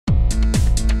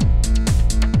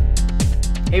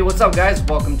Hey, what's up guys?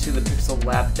 Welcome to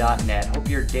thepixellab.net. Hope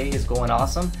your day is going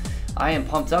awesome. I am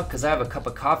pumped up because I have a cup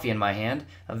of coffee in my hand,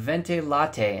 a venti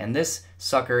latte, and this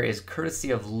sucker is courtesy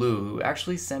of Lou, who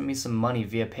actually sent me some money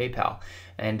via PayPal.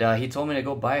 And he told me to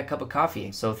go buy a cup of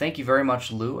coffee. So thank you very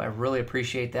much, Lou. I really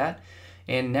appreciate that.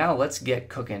 And now let's get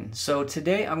cooking. So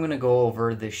today I'm going to go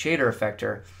over the shader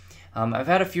effector. I've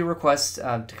had a few requests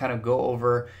to kind of go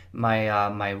over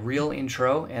my real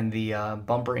intro and the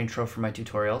bumper intro for my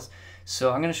tutorials.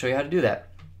 So I'm going to show you how to do that.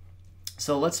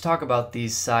 So let's talk about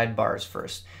these sidebars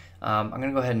first. I'm going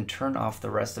to go ahead and turn off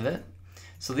the rest of it.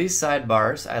 So these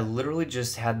sidebars, I literally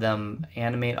just had them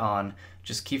animate on,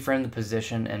 just keyframe the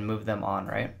position and move them on,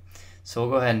 right? So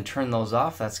we'll go ahead and turn those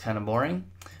off. That's kind of boring.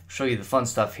 I'll show you the fun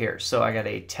stuff here. So I got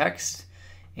a text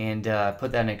and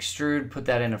put that in extrude, put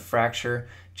that in a fracture,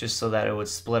 just so that it would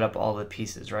split up all the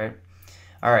pieces, right?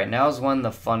 All right, now is when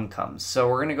the fun comes. So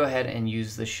we're gonna go ahead and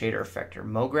use the shader effector.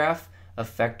 MoGraph,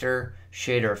 effector,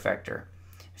 shader effector.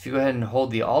 If you go ahead and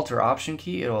hold the Alt or Option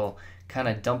key, it'll kind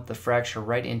of dump the fracture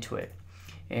right into it.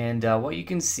 And what you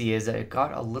can see is that it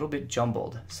got a little bit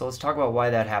jumbled. So let's talk about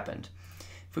why that happened.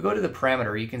 If we go to the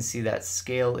parameter, you can see that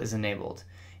scale is enabled.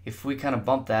 If we kind of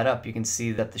bump that up, you can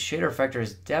see that the shader effector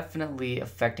is definitely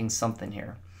affecting something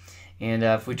here. And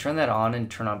if we turn that on and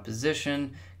turn on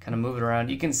position, kind of move it around,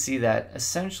 you can see that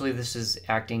essentially this is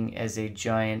acting as a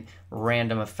giant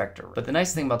random effector. But the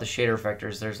nice thing about the shader effector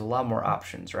is there's a lot more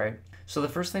options, right? So the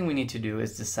first thing we need to do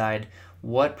is decide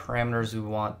what parameters we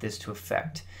want this to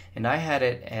affect. And I had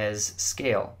it as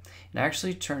scale. And I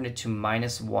actually turned it to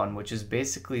 -1, which is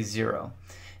basically 0.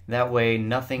 That way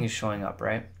nothing is showing up,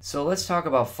 right? So let's talk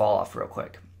about fall off real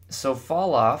quick. So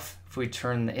fall off, if we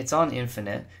turn, it's on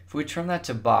infinite. If we turn that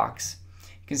to box,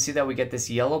 you can see that we get this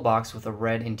yellow box with a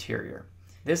red interior.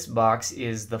 This box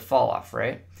is the fall off,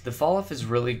 right? The fall off is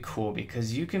really cool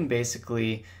because you can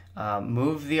basically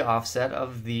move the offset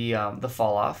of the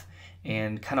fall off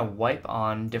and kind of wipe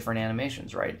on different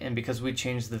animations, right? And because we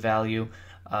changed the value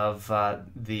of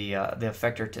the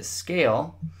effector to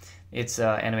scale, it's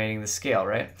animating the scale,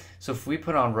 right? So if we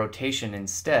put on rotation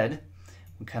instead,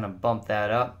 we kind of bump that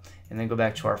up and then go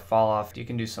back to our fall off, you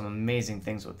can do some amazing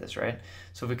things with this, right?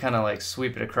 So if we kind of like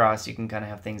sweep it across, you can kind of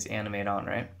have things animate on,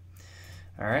 right?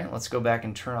 All right, let's go back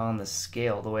and turn on the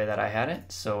scale the way that I had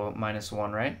it. So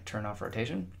 -1, right? Turn off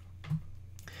rotation.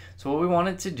 So what we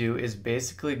wanted to do is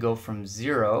basically go from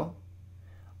 0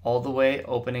 all the way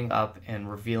opening up and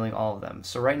revealing all of them.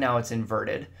 So right now it's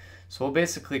inverted. So we'll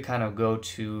basically kind of go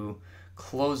to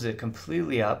close it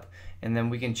completely up and then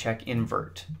we can check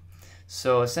invert.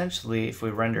 So essentially if we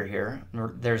render here,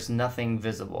 there's nothing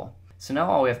visible. So now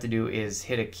all we have to do is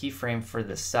hit a keyframe for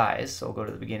the size. So we'll go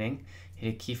to the beginning,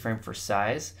 hit a keyframe for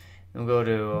size, and we'll go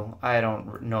to, I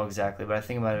don't know exactly, but I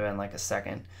think it might have been like a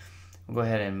second. We'll go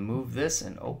ahead and move this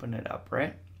and open it up,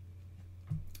 right?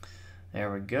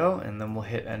 There we go, and then we'll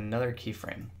hit another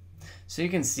keyframe. So you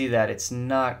can see that it's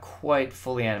not quite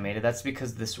fully animated. That's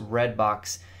because this red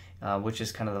box, which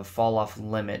is kind of the fall off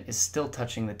limit, is still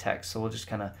touching the text. So we'll just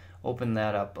kind of open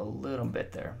that up a little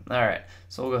bit there. All right,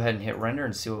 so we'll go ahead and hit render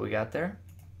and see what we got there.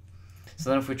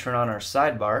 So then if we turn on our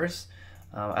sidebars,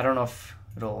 I don't know if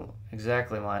it'll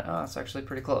exactly line, oh, it's actually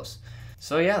pretty close.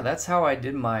 So yeah, that's how I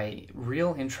did my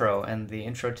real intro and the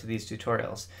intro to these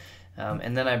tutorials.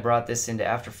 And then I brought this into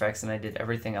After Effects and I did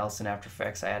everything else in After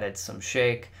Effects. I added some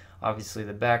shake, obviously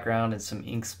the background, and some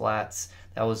ink splats.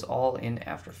 That was all in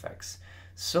After Effects.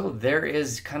 So there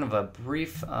is kind of a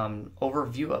brief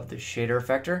overview of the shader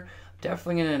effector.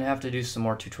 Definitely going to have to do some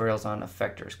more tutorials on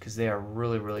effectors because they are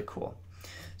really, really cool.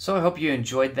 So I hope you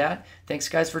enjoyed that. Thanks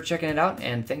guys for checking it out,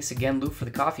 and thanks again Lou for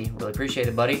the coffee. Really appreciate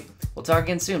it, buddy. We'll talk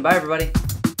again soon. Bye everybody.